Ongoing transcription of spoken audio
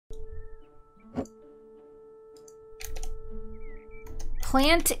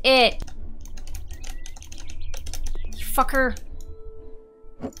Plant it. You fucker.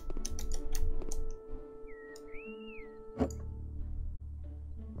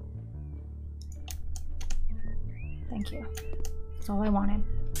 Thank you. That's all I wanted.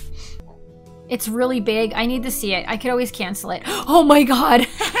 It's really big. I need to see it. I could always cancel it. Oh my god!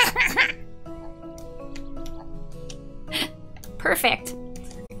 Perfect.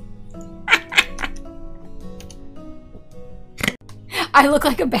 I look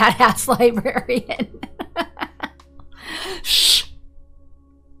like a badass librarian. Shh.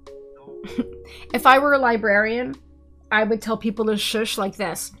 If I were a librarian, I would tell people to shush like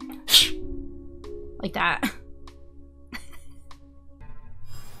this. Shh. Like that.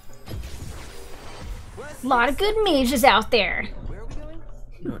 A lot of good mages out there. Where are we going?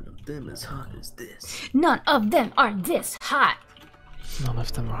 None of them as hot as this. None of them are this hot. None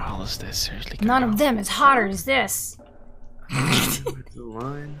of them are hot as this, seriously. None of them is hotter as this. With the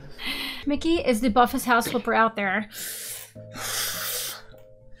line. Miki, is the buffest house flipper out there?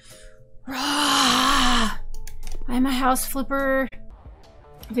 I'm a house flipper.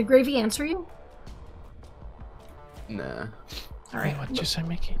 Did Gravy answer you? Nah. Alright. What did you say,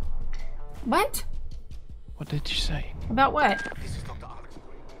 Miki? What? What did you say? About what?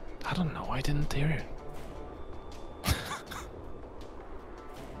 I don't know, I didn't hear it.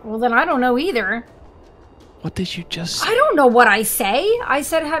 Well, then I don't know either. What did you just say? I don't know what I say. I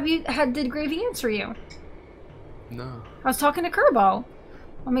said, did Gravy answer you? No. I was talking to Kerbo.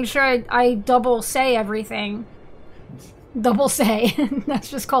 I'll make sure I double say everything. Double say. That's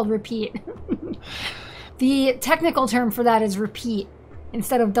just called repeat. The technical term for that is repeat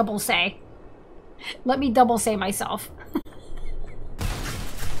instead of double say. Let me double say myself.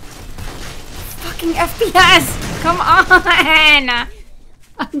 Fucking FPS! Come on!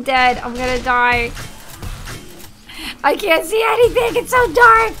 I'm dead. I'm gonna die. I can't see anything. It's so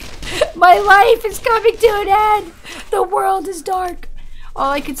dark. My life is coming to an end. The world is dark.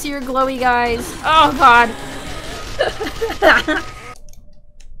 All I can see are glowy guys. Oh god.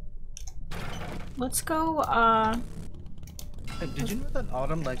 Let's go, Hey, did you know that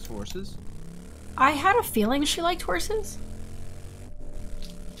Autumn likes horses? I had a feeling she liked horses.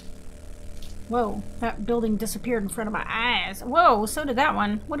 Whoa, that building disappeared in front of my eyes. Whoa, so did that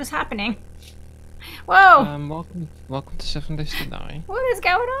one. What is happening? Whoa! Welcome to 7 Days to Die. What is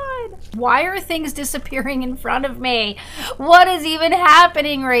going on? Why are things disappearing in front of me? What is even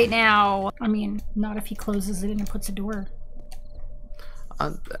happening right now? I mean, not if he closes it and puts a door.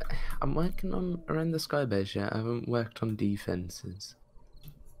 I'm working on around the sky base yet. I haven't worked on defenses.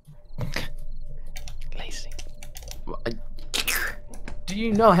 Lazy. Do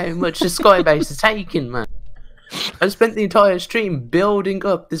you know how much the sky base is taking, man? I spent the entire stream building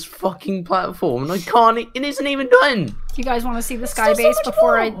up this fucking platform, and I can't. It isn't even done. Do you guys want to see the sky base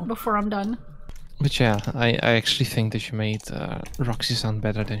before I'm done? But yeah, I actually think that you made Roxy sound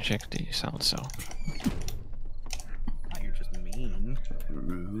better than she actually sounds, so. You're just mean.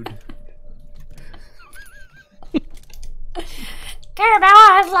 Rude. Carabelle,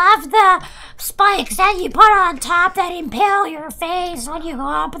 I love the spikes that you put on top that impale your face when you go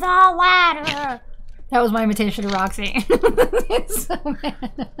up the ladder. That was my imitation of Roxy. So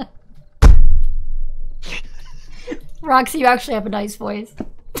bad. Roxy, you actually have a nice voice.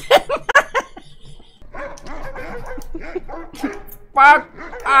 Fuck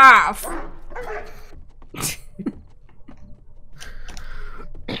off.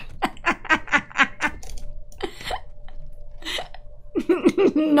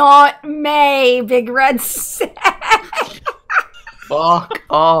 Not May, Big Red sack. Fuck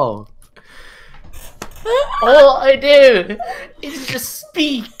off. All I do is just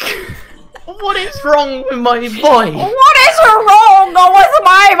speak. What is wrong with my voice? What is wrong with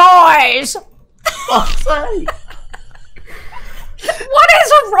my voice? Fuck's sake. What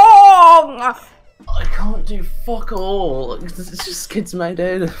is wrong? I can't do fuck all. It's just kids made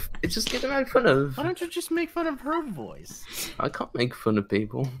out of. It's just getting made fun of. Why don't you just make fun of her voice? I can't make fun of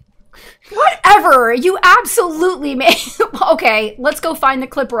people. Whatever, you absolutely made. Okay, let's go find the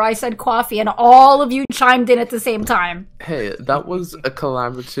clip where I said coffee and all of you chimed in at the same time. Hey, that was a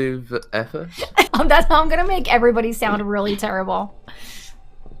collaborative effort. That's how I'm gonna make everybody sound really terrible.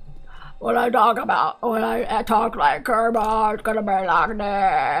 When I talk like Kerbo, it's gonna be like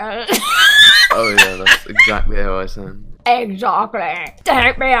this. Oh yeah, that's exactly how I sound. Exactly.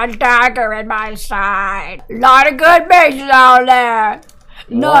 Take me a dagger in my side. Lot of good mages out there.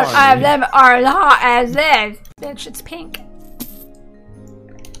 None of them are as hot as this. Bitch, it's pink.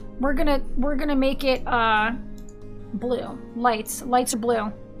 We're gonna make it blue. Lights are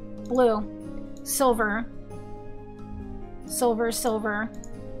blue. Blue. Silver. Silver, silver.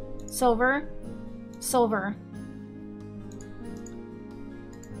 Silver. Silver.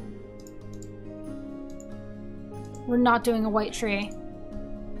 We're not doing a white tree.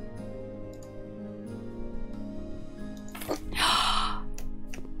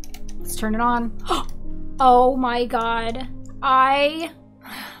 Let's turn it on. Oh my god.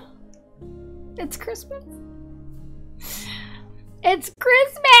 It's Christmas. It's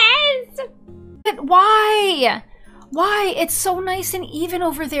Christmas! But why? Why? It's so nice and even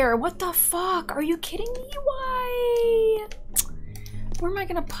over there. What the fuck? Are you kidding me? Why? Where am I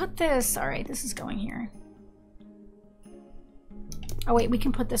gonna put this? Alright, this is going here. Oh wait, we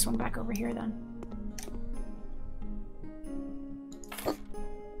can put this one back over here then.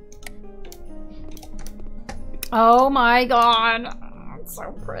 Oh my god. Oh, it's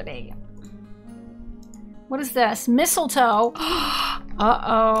so pretty. What is this? Mistletoe.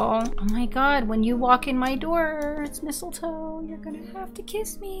 Uh-oh. Oh my god, when you walk in my door, it's mistletoe. You're gonna have to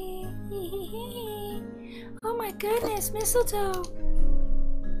kiss me. Oh my goodness, mistletoe.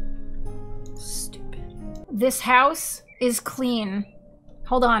 Stupid. This house is clean.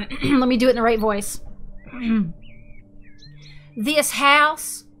 Hold on. Let me do it in the right voice. This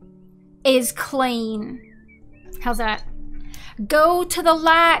house is clean. How's that? Go to the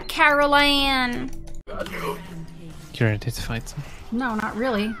light, Caroline. You're ready to fight them? No, not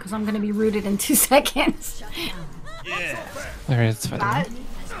really, because I'm going to be rooted in 2 seconds. Yeah. You're ready to fight That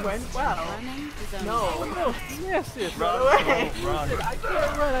them? went well. No. No, yes, yes. Run, away. run. I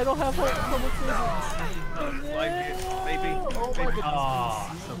can't run. I don't have so much vision. Like this, baby. Oh my goodness.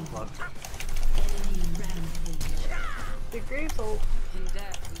 Oh, so close. The Grace ult.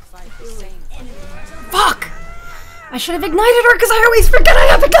 Fuck! I should have ignited her because I always forget I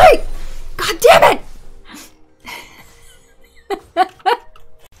have ignite! God damn it!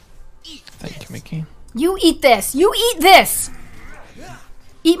 Thank you, Miki. You eat this! You eat this!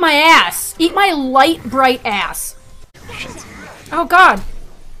 Eat my ass! Eat my light, bright ass! Shit. Oh god!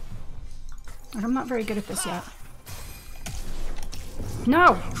 I'm not very good at this yet.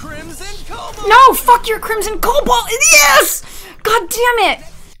 No! Crimson Cobalt! No! Fuck your Crimson Cobalt! Yes! God damn it!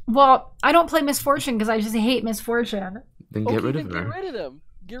 Well, I don't play Misfortune because I just hate Misfortune. Then get rid then of get her. rid of them.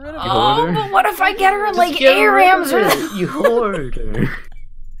 Get rid of You them. hold Oh, her? but what if I get her Just like get rid of ARAMs or her. You hoard her.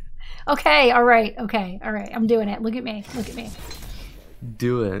 Okay, alright, okay, alright. I'm doing it. Look at me. Look at me.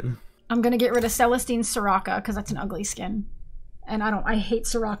 Do it. I'm gonna get rid of Celestine Soraka because that's an ugly skin. And I hate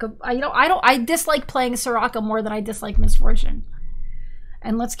Soraka. I dislike playing Soraka more than I dislike Misfortune.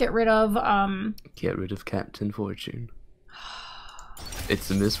 And let's get rid of, Get rid of Captain Fortune. It's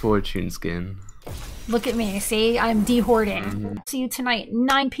a Misfortune skin. look at me, see? I'm de-hoarding. See you tonight,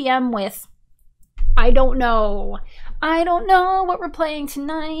 9 p.m. with... I don't know. I don't know what we're playing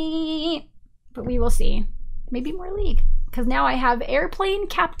tonight. But we will see. Maybe more League. Because now I have Airplane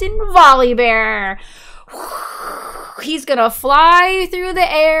Captain Volibear. He's gonna fly through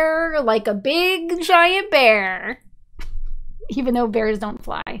the air like a big giant bear. Even though bears don't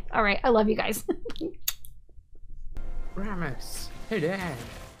fly. Alright, I love you guys. Ramos. Hey, Dad.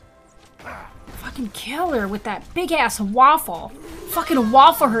 Fucking kill her with that big ass waffle. Fucking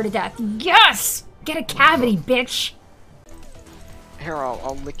waffle her to death. Yes! Get a cavity, bitch. Here,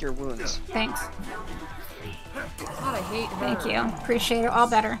 I'll lick your wounds. Thanks. God, I hate her. Thank you. Appreciate it. All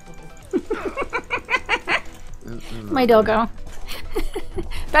better. My Dogo.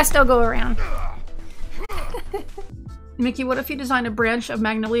 Best Dogo around. Mickey, what if you design a branch of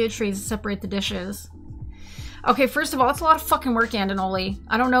magnolia trees to separate the dishes? Okay, first of all, it's a lot of fucking work, Andinoli.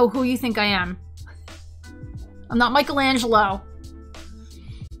 I don't know who you think I am. I'm not Michelangelo.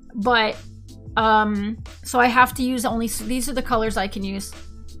 But, so I have to use only... These are the colors I can use.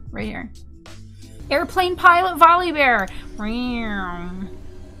 Right here. Airplane pilot Volibear.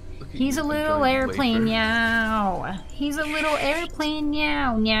 He's a little airplane, meow. He's a little airplane,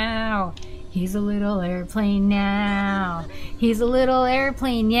 meow, meow. He's a little airplane now. He's a little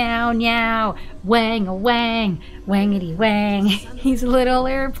airplane, meow, meow. Wang a wang, wangity wang. He's a little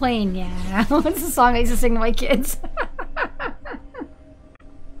airplane, meow. What's the song I used to sing to my kids?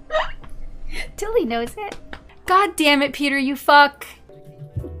 Tilly knows it. God damn it, Peter, you fuck.